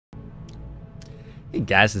Hey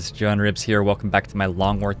guys, it's JoINrbs here. Welcome back to my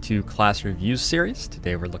Long War II class reviews series.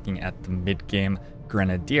 Today we're looking at the mid-game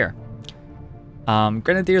Grenadier.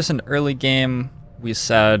 Grenadiers in early game, we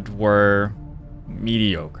said, were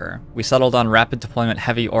mediocre. We settled on rapid deployment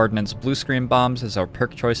heavy ordnance blue screen bombs as our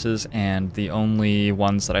perk choices, and the only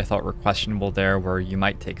ones that I thought were questionable there were you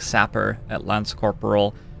might take Sapper at Lance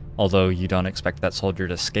Corporal, although you don't expect that soldier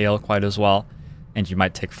to scale quite as well. And you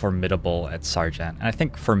might take Formidable at Sergeant. And I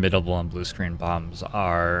think Formidable and blue screen bombs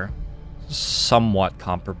are somewhat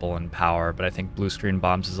comparable in power, but I think blue screen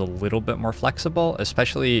bombs is a little bit more flexible,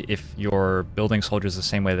 especially if you're building soldiers the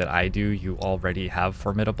same way that I do. You already have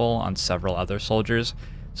Formidable on several other soldiers.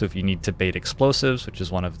 So if you need to bait explosives, which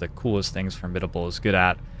is one of the coolest things Formidable is good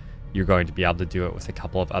at, you're going to be able to do it with a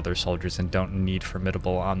couple of other soldiers and don't need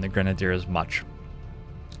Formidable on the Grenadier as much.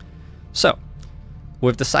 So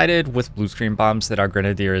we've decided with blue screen bombs that our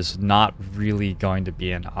Grenadier is not really going to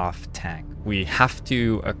be an off tank. We have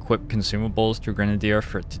to equip consumables to Grenadier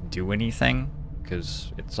for it to do anything,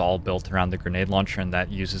 because it's all built around the grenade launcher and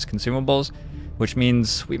that uses consumables, which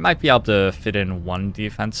means we might be able to fit in one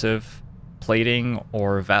defensive plating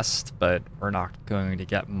or vest, but we're not going to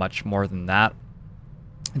get much more than that.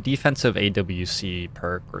 A defensive AWC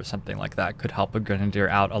perk or something like that could help a Grenadier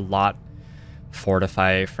out a lot.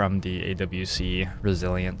 Fortify from the AWC,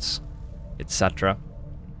 resilience, etc.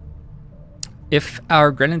 If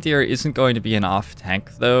our Grenadier isn't going to be an off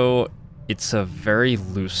tank, though, it's a very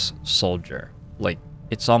loose soldier. Like,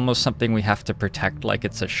 it's almost something we have to protect like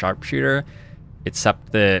it's a sharpshooter,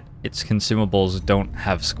 except that its consumables don't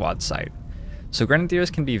have squad sight. So Grenadiers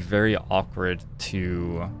can be very awkward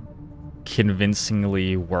to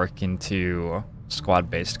convincingly work into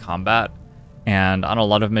squad-based combat. And on a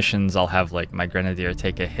lot of missions, I'll have like my Grenadier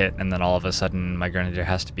take a hit, and then all of a sudden my Grenadier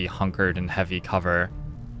has to be hunkered in heavy cover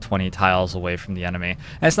 20 tiles away from the enemy.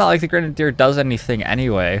 And it's not like the Grenadier does anything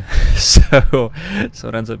anyway, so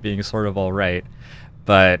it ends up being sort of alright.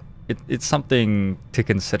 But it's something to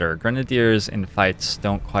consider. Grenadiers in fights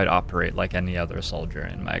don't quite operate like any other soldier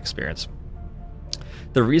in my experience.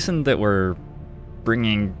 The reason that we're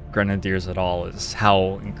bringing Grenadiers at all is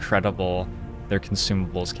how incredible their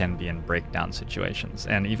consumables can be in breakdown situations.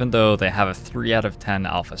 And even though they have a 3 out of 10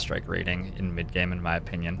 alpha strike rating in mid-game, in my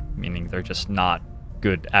opinion, meaning they're just not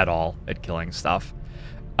good at all at killing stuff,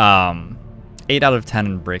 8 out of 10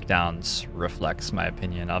 in breakdowns reflects my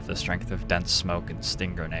opinion of the strength of dense smoke and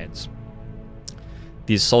sting grenades.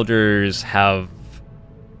 These soldiers have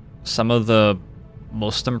some of the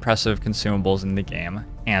most impressive consumables in the game,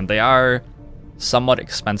 and they are somewhat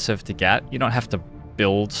expensive to get. You don't have to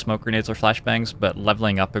build smoke grenades or flashbangs, but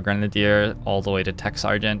leveling up a Grenadier all the way to Tech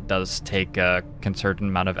Sergeant does take a concerted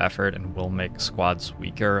amount of effort and will make squads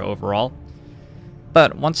weaker overall.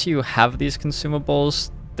 But once you have these consumables,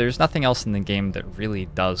 there's nothing else in the game that really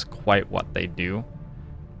does quite what they do.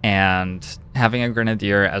 And having a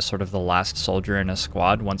Grenadier as sort of the last soldier in a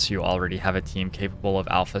squad, once you already have a team capable of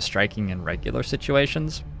alpha striking in regular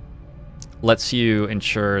situations, lets you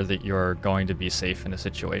ensure that you're going to be safe in a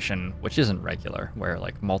situation which isn't regular, where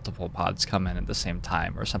like multiple pods come in at the same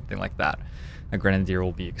time or something like that. A Grenadier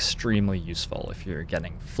will be extremely useful if you're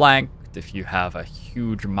getting flanked, if you have a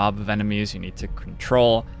huge mob of enemies you need to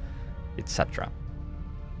control, etc.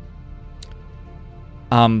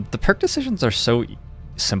 The perk decisions are so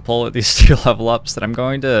simple at these 2 level ups that I'm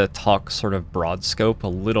going to talk sort of broad scope a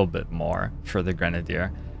little bit more for the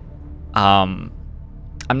Grenadier.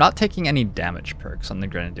 I'm not taking any damage perks on the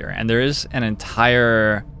Grenadier, and there is an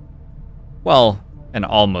entire, well, an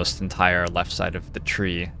almost entire left side of the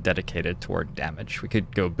tree dedicated toward damage. We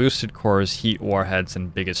could go boosted cores, heat warheads,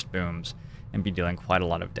 and biggest booms, and be dealing quite a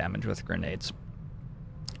lot of damage with grenades.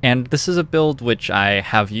 And this is a build which I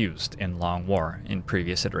have used in Long War in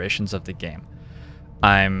previous iterations of the game.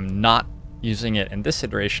 I'm not using it in this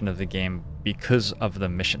iteration of the game because of the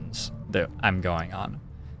missions that I'm going on.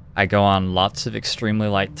 I go on lots of extremely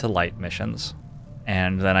light to light missions,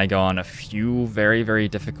 and then I go on a few very, very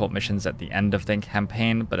difficult missions at the end of the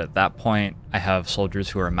campaign, but at that point I have soldiers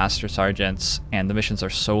who are Master Sergeants, and the missions are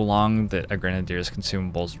so long that a Grenadier's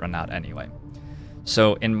consumables run out anyway.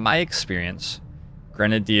 So in my experience,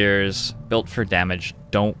 Grenadiers built for damage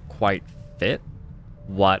don't quite fit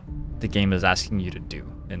what the game is asking you to do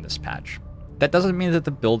in this patch. That doesn't mean that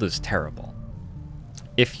the build is terrible.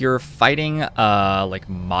 If you're fighting a like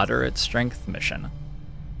moderate strength mission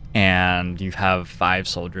and you have 5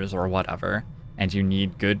 soldiers or whatever, and you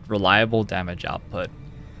need good reliable damage output,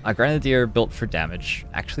 a Grenadier built for damage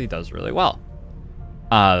actually does really well.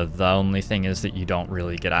 The only thing is that you don't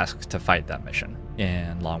really get asked to fight that mission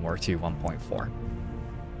in Long War II 1.4.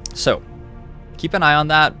 So keep an eye on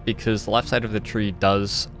that, because the left side of the tree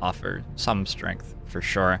does offer some strength for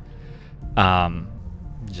sure.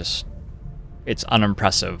 Just, it's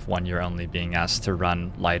unimpressive when you're only being asked to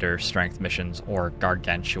run lighter strength missions or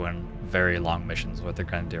gargantuan, very long missions where the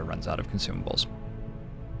Grenadier runs out of consumables.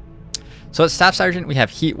 So at Staff Sergeant, we have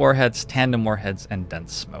Heat Warheads, Tandem Warheads, and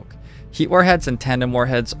Dense Smoke. Heat Warheads and Tandem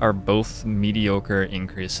Warheads are both mediocre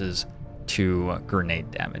increases to grenade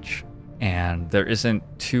damage, and there isn't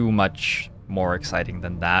too much more exciting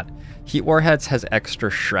than that. Heat Warheads has extra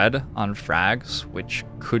shred on frags, which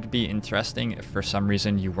could be interesting if for some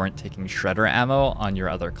reason you weren't taking shredder ammo on your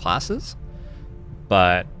other classes,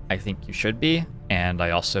 but I think you should be, and I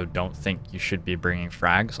also don't think you should be bringing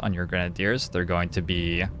frags on your Grenadiers. They're going to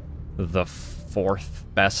be the 4th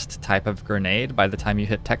best type of grenade by the time you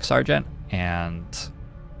hit Tech Sergeant, and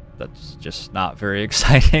that's just not very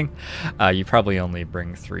exciting. You probably only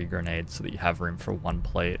bring 3 grenades so that you have room for 1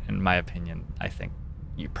 plate. In my opinion, I think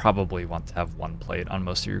you probably want to have 1 plate on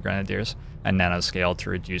most of your Grenadiers, and nanoscale to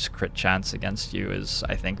reduce crit chance against you is,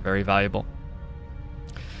 I think, very valuable.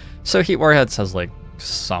 So Heat Warheads has like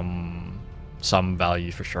some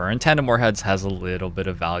value for sure, and Tandem Warheads has a little bit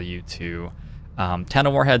of value too.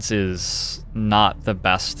 Tandem Warheads is not the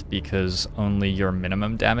best because only your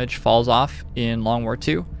minimum damage falls off in Long War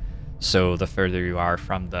 2. So the further you are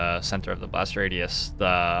from the center of the blast radius,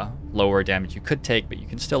 the lower damage you could take, but you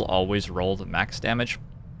can still always roll the max damage.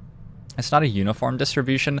 It's not a uniform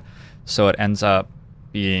distribution, so it ends up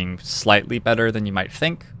being slightly better than you might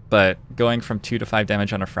think, but going from 2 to 5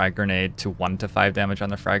 damage on a frag grenade to 1 to 5 damage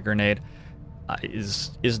on a frag grenade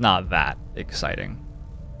is not that exciting.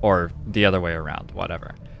 Or the other way around,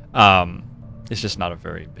 whatever. It's just not a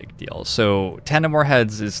very big deal. So Tandem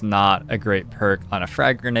Warheads is not a great perk on a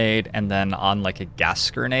frag grenade, and then on like a gas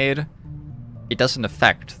grenade, it doesn't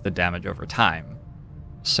affect the damage over time.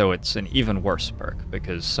 So it's an even worse perk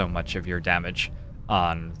because so much of your damage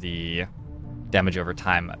on the damage over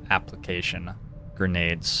time application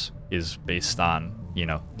grenades is based on, you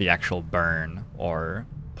know, the actual burn or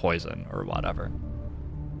poison or whatever.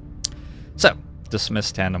 So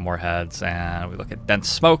dismiss Tandem Warheads, and we look at Dense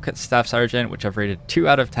Smoke at Staff Sergeant, which I've rated 2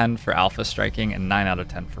 out of 10 for alpha striking and 9 out of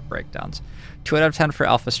 10 for breakdowns. 2 out of 10 for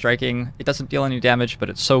alpha striking. It doesn't deal any damage, but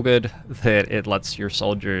it's so good that it lets your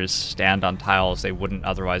soldiers stand on tiles they wouldn't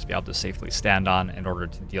otherwise be able to safely stand on in order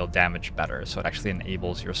to deal damage better. So it actually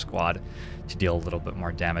enables your squad to deal a little bit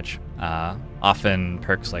more damage. Often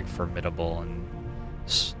perks like Formidable and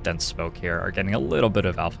Dense Smoke here are getting a little bit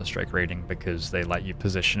of alpha strike rating because they let you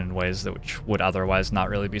position in ways that which would otherwise not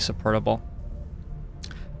really be supportable.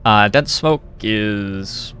 Dense Smoke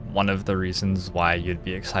is one of the reasons why you'd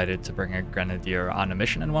be excited to bring a Grenadier on a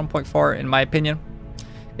mission in 1.4, in my opinion.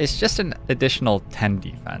 It's just an additional 10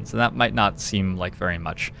 defense, and that might not seem like very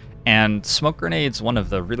much. And smoke grenades, one of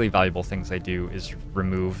the really valuable things they do is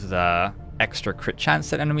remove the extra crit chance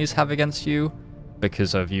that enemies have against you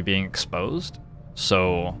because of you being exposed.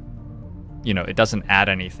 So, you know, it doesn't add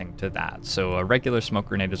anything to that. So a regular smoke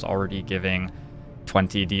grenade is already giving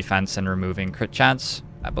 20 defense and removing crit chance,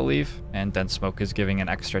 I believe. And Dense Smoke is giving an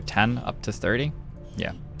extra 10 up to 30.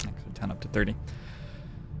 Yeah, extra 10 up to 30.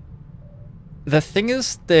 The thing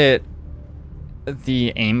is that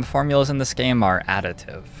the aim formulas in this game are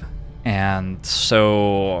additive. And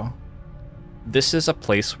so this is a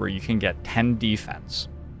place where you can get 10 defense.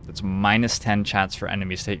 That's minus 10 chance for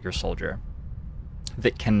enemies to hit your soldier.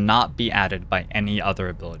 That cannot be added by any other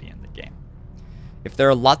ability in the game. If there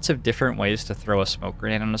are lots of different ways to throw a smoke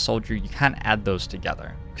grenade on a soldier, you can't add those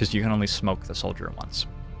together because you can only smoke the soldier once.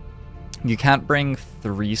 You can't bring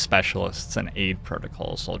 3 specialists and aid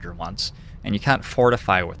protocol a soldier once, and you can't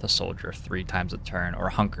fortify with a soldier 3 times a turn or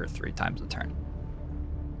hunker 3 times a turn.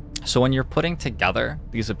 So when you're putting together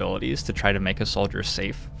these abilities to try to make a soldier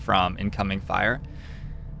safe from incoming fire,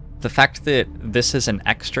 the fact that this is an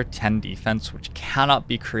extra 10 defense which cannot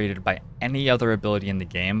be created by any other ability in the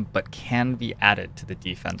game but can be added to the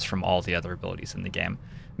defense from all the other abilities in the game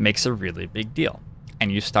makes a really big deal.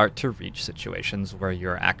 And you start to reach situations where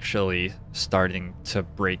you're actually starting to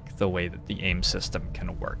break the way that the aim system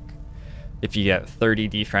can work. If you get 30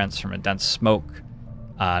 defense from a Dense Smoke,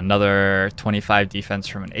 another 25 defense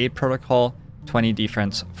from an aid protocol, 20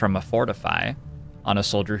 defense from a Fortify on a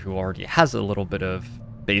soldier who already has a little bit of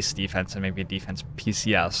base defense and maybe a defense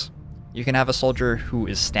PCS, you can have a soldier who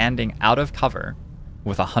is standing out of cover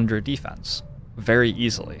with 100 defense very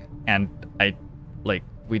easily. And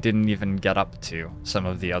we didn't even get up to some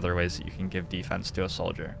of the other ways that you can give defense to a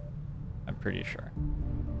soldier, I'm pretty sure.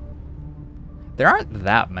 There aren't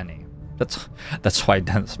that many. That's why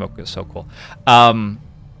Dense Smoke is so cool.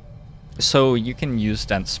 So you can use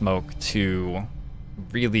dense smoke to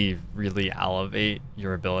really, really elevate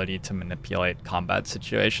your ability to manipulate combat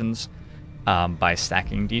situations by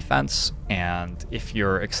stacking defense. And if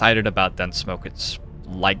you're excited about dense smoke, it's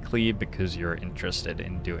likely because you're interested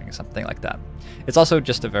in doing something like that. It's also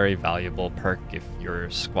just a very valuable perk if your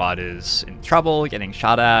squad is in trouble, getting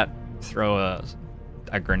shot at, throw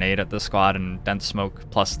a grenade at the squad, and dense smoke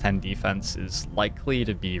plus 10 defense is likely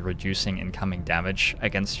to be reducing incoming damage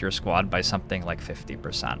against your squad by something like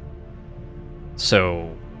 50%.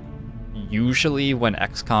 So usually when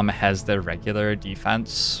XCOM has their regular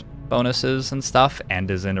defense bonuses and stuff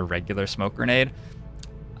and is in a regular smoke grenade,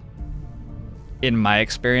 in my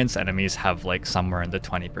experience, enemies have like somewhere in the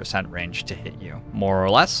 20% range to hit you, more or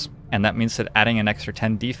less, and that means that adding an extra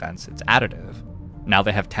 10 defense, it's additive. Now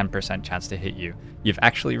they have 10% chance to hit you. You've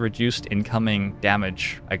actually reduced incoming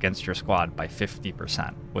damage against your squad by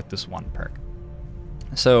 50% with this one perk.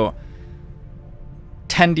 So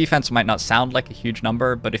 10 defense might not sound like a huge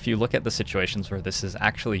number, but if you look at the situations where this is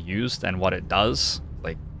actually used and what it does,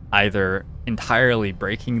 like either entirely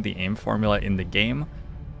breaking the aim formula in the game,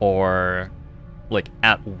 or like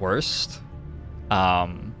at worst,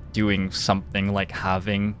 doing something like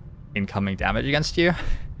having incoming damage against you,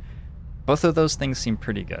 both of those things seem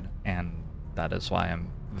pretty good, and that is why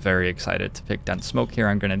I'm very excited to pick dense smoke here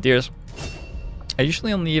on Grenadiers. I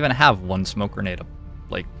usually only even have one smoke grenade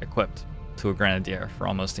like equipped to a Grenadier for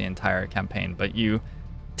almost the entire campaign, but you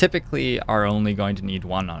typically are only going to need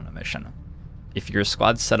one on a mission. If your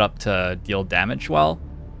squad's set up to deal damage well,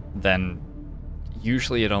 then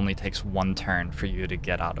usually it only takes one turn for you to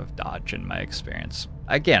get out of dodge, in my experience.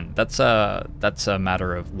 Again, that's a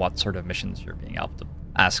matter of what sort of missions you're being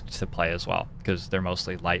asked to play as well, because they're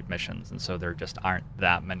mostly light missions, and so there just aren't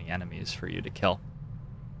that many enemies for you to kill.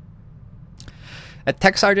 At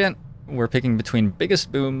Tech Sergeant, we're picking between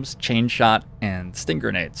biggest booms, chain shot, and sting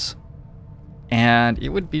grenades. And it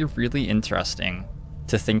would be really interesting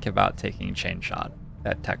to think about taking chain shot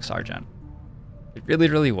at Tech Sergeant. It really,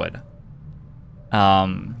 really would.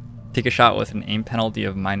 Take a shot with an aim penalty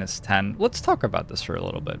of -10. Let's talk about this for a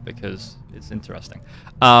little bit because it's interesting.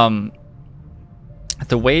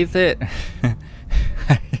 The way that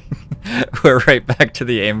we're right back to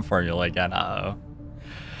the aim formula again. Uh-oh.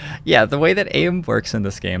 Yeah, the way that aim works in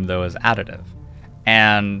this game though is additive.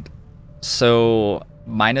 And so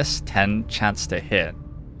 -10 chance to hit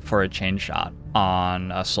for a chain shot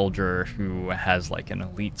on a soldier who has like an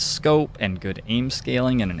elite scope and good aim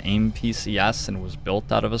scaling and an aim PCS and was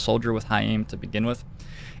built out of a soldier with high aim to begin with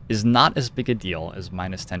is not as big a deal as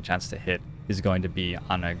 -10 chance to hit is going to be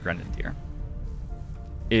on a Grenadier.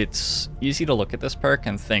 It's easy to look at this perk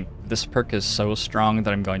and think this perk is so strong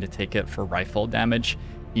that I'm going to take it for rifle damage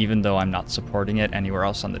even though I'm not supporting it anywhere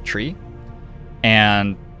else on the tree.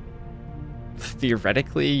 And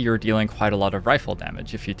theoretically, you're dealing quite a lot of rifle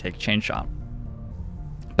damage if you take chain shot.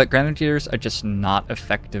 But Grenadiers are just not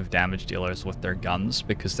effective damage dealers with their guns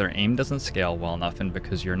because their aim doesn't scale well enough and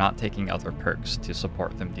because you're not taking other perks to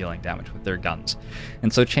support them dealing damage with their guns.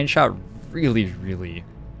 And so chain shot really, really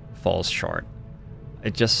falls short.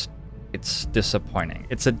 It's disappointing.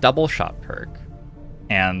 It's a double shot perk,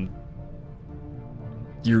 and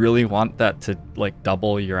you really want that to like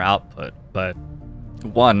double your output, but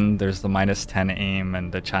one, there's the -10 aim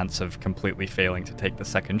and the chance of completely failing to take the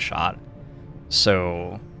second shot,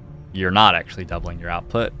 so you're not actually doubling your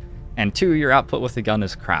output. And two, your output with the gun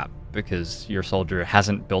is crap because your soldier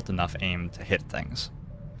hasn't built enough aim to hit things.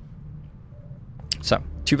 So,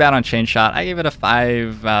 too bad on chain shot. I gave it a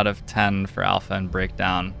 5 out of 10 for alpha and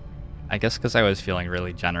breakdown. I guess because I was feeling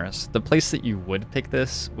really generous. The place that you would pick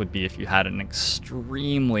this would be if you had an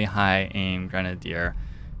extremely high aim Grenadier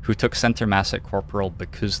who took center mass at corporal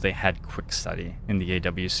because they had quick study in the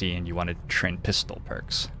AWC and you wanted to train pistol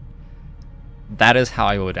perks. That is how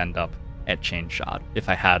I would end up at chain shot if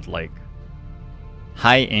I had like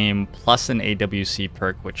high aim plus an AWC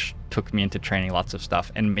perk which took me into training lots of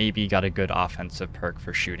stuff and maybe got a good offensive perk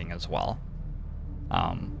for shooting as well.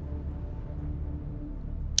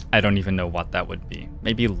 I don't even know what that would be.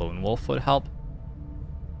 Maybe Lone Wolf would help.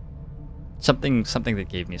 Something that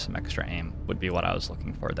gave me some extra aim would be what I was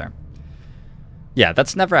looking for there. Yeah,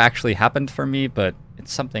 that's never actually happened for me, but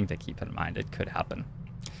it's something to keep in mind. It could happen.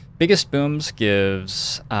 Biggest Booms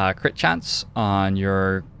gives crit chance on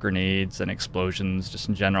your grenades and explosions, just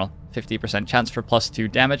in general. 50% chance for +2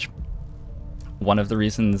 damage. One of the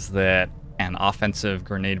reasons that an offensive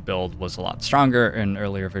grenade build was a lot stronger in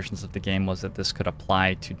earlier versions of the game was that this could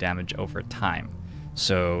apply to damage over time.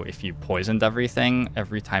 So if you poisoned everything,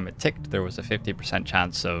 every time it ticked, there was a 50%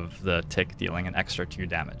 chance of the tick dealing an extra 2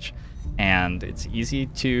 damage. and it's easy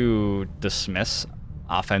to dismiss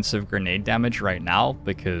offensive grenade damage right now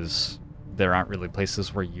because there aren't really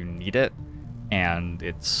places where you need it, and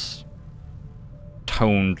it's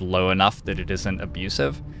toned low enough that it isn't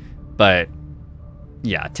abusive. But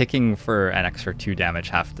yeah, ticking for an extra 2 damage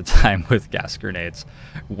half the time with gas grenades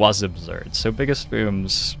was absurd. So Biggest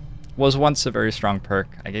Booms was once a very strong perk.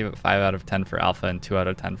 I gave it 5 out of 10 for alpha and 2 out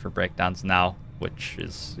of 10 for breakdowns now, which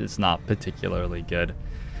is not particularly good.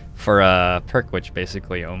 For a perk which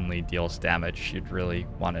basically only deals damage, you'd really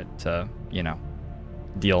want it to, you know,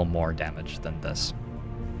 deal more damage than this.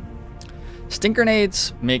 Sting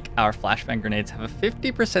grenades make our flashbang grenades have a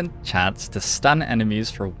 50% chance to stun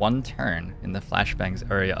enemies for 1 turn in the flashbang's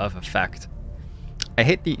area of effect. I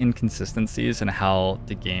hate the inconsistencies in how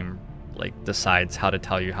the game decides how to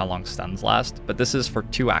tell you how long stuns last, but this is for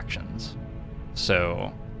 2 actions.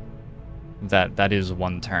 So that is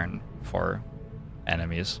 1 turn for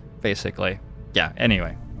enemies, basically. Yeah,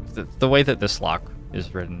 anyway, the way that this lock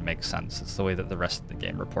is written makes sense. It's the way that the rest of the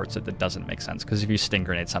game reports it that doesn't make sense, because if you sting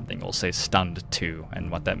grenade something, it will say stunned 2,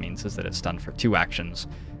 and what that means is that it's stunned for 2 actions,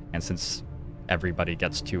 and since everybody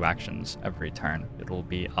gets 2 actions every turn, it'll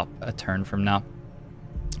be up a turn from now.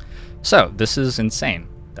 So this is insane.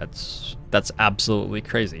 That's absolutely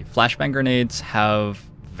crazy. Flashbang grenades have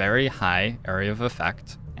very high area of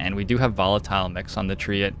effect, and we do have volatile mix on the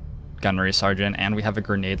tree at Gunnery Sergeant, and we have a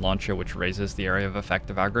grenade launcher which raises the area of effect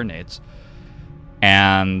of our grenades.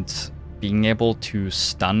 And being able to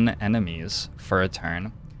stun enemies for a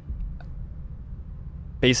turn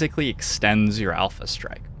basically extends your alpha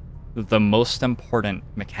strike. The most important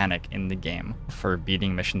mechanic in the game for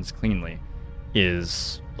beating missions cleanly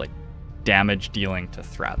is damage dealing to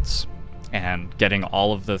threats and getting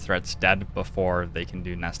all of the threats dead before they can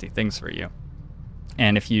do nasty things for you.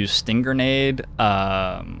 And if you sting grenade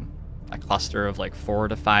a cluster of 4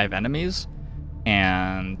 to 5 enemies,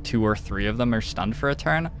 and 2 or 3 of them are stunned for a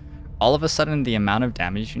turn, all of a sudden the amount of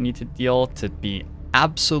damage you need to deal to be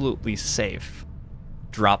absolutely safe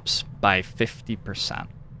drops by 50%.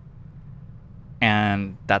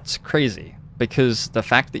 And that's crazy, because the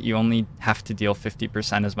fact that you only have to deal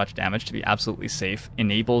 50% as much damage to be absolutely safe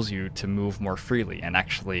enables you to move more freely and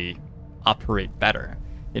actually operate better.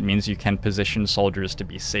 It means you can position soldiers to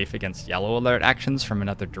be safe against yellow alert actions from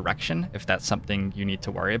another direction. If that's something you need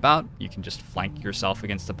to worry about, you can just flank yourself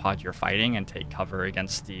against the pod you're fighting and take cover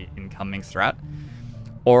against the incoming threat.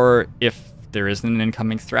 Or if there isn't an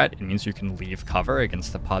incoming threat, it means you can leave cover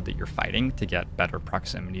against the pod that you're fighting to get better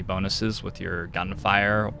proximity bonuses with your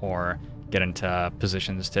gunfire, or get into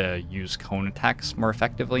positions to use cone attacks more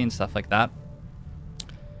effectively and stuff like that.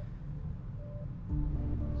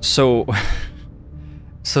 So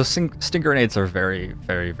sting grenades are very,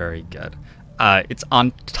 very, very good. It's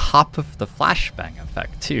on top of the flashbang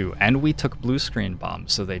effect too, and we took blue screen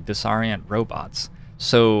bombs, so they disorient robots.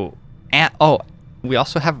 So, we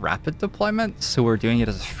also have rapid deployment, so we're doing it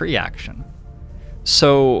as a free action.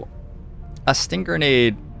 So a sting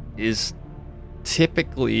grenade is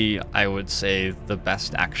typically, I would say, the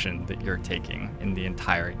best action that you're taking in the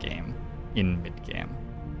entire game in mid-game.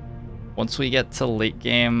 Once we get to late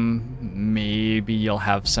game, maybe you'll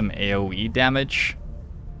have some AoE damage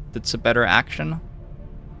that's a better action.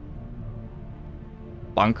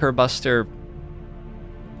 Bunker Buster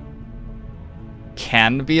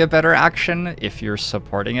can be a better action if you're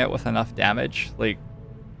supporting it with enough damage.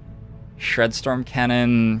 Shredstorm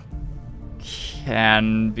Cannon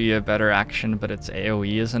can be a better action, but its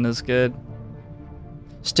AoE isn't as good.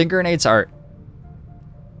 Sting grenades are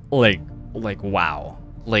wow.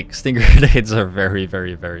 Sting grenades are very,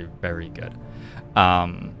 very, very, very good.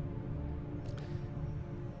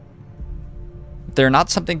 They're not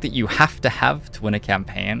something that you have to win a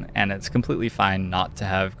campaign, and it's completely fine not to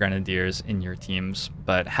have Grenadiers in your teams,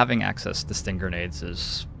 but having access to sting grenades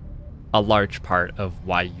is a large part of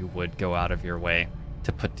why you would go out of your way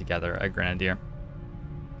to put together a Grenadier.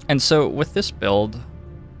 And so with this build,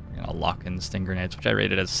 we're gonna lock in sting grenades, which I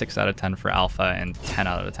rated as 6 out of 10 for alpha and 10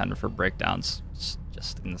 out of 10 for breakdowns. It's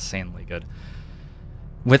just insanely good.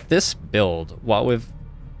 With this build, what we've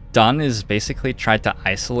done is basically tried to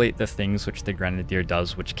isolate the things which the Grenadier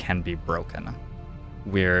does which can be broken.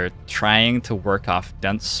 We're trying to work off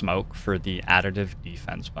dense smoke for the additive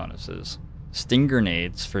defense bonuses. Sting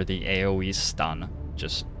grenades for the AoE stun,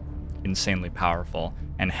 just insanely powerful.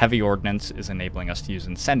 And heavy ordnance is enabling us to use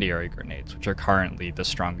incendiary grenades, which are currently the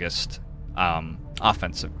strongest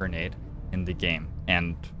offensive grenade in the game,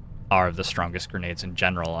 and are the strongest grenades in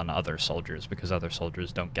general on other soldiers, because other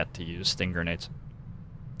soldiers don't get to use sting grenades.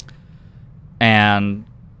 And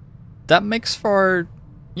that makes for,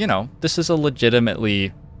 this is a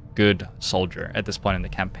legitimately good soldier at this point in the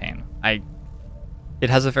campaign. It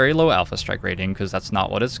has a very low alpha strike rating because that's not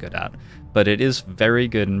what it's good at, but it is very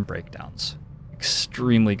good in breakdowns.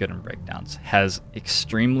 Extremely good in breakdowns. Has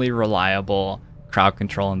extremely reliable crowd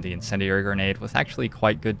control in the incendiary grenade with actually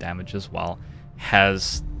quite good damage as well.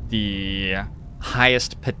 Has the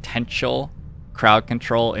highest potential crowd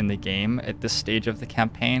control in the game at this stage of the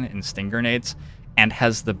campaign in sting grenades, and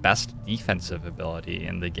has the best defensive ability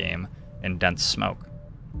in the game in dense smoke.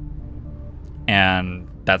 And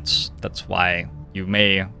that's why you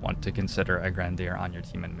may want to consider a Grenadier on your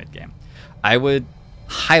team in mid-game. I would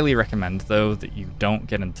highly recommend, though, that you don't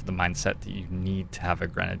get into the mindset that you need to have a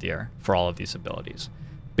Grenadier for all of these abilities.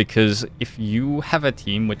 Because if you have a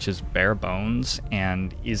team which is bare bones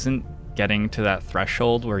and isn't getting to that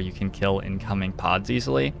threshold where you can kill incoming pods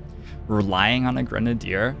easily, relying on a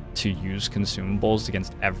Grenadier to use consumables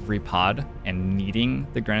against every pod and needing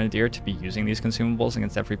the Grenadier to be using these consumables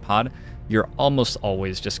against every pod, you're almost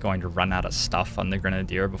always just going to run out of stuff on the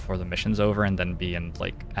Grenadier before the mission's over and then be in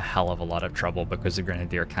like a hell of a lot of trouble because the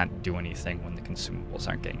Grenadier can't do anything when the consumables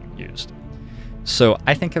aren't getting used. So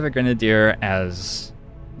I think of a Grenadier as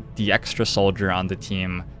the extra soldier on the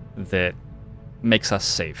team that makes us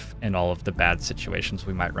safe in all of the bad situations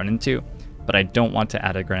we might run into, but I don't want to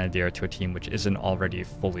add a Grenadier to a team which isn't already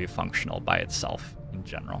fully functional by itself in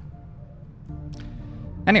general.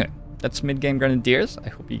 Anyway, that's mid-game Grenadiers. I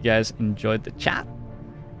hope you guys enjoyed the chat,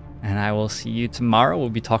 and I will see you tomorrow. We'll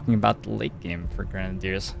be talking about the late game for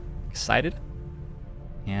Grenadiers. Excited?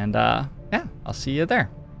 And yeah, I'll see you there.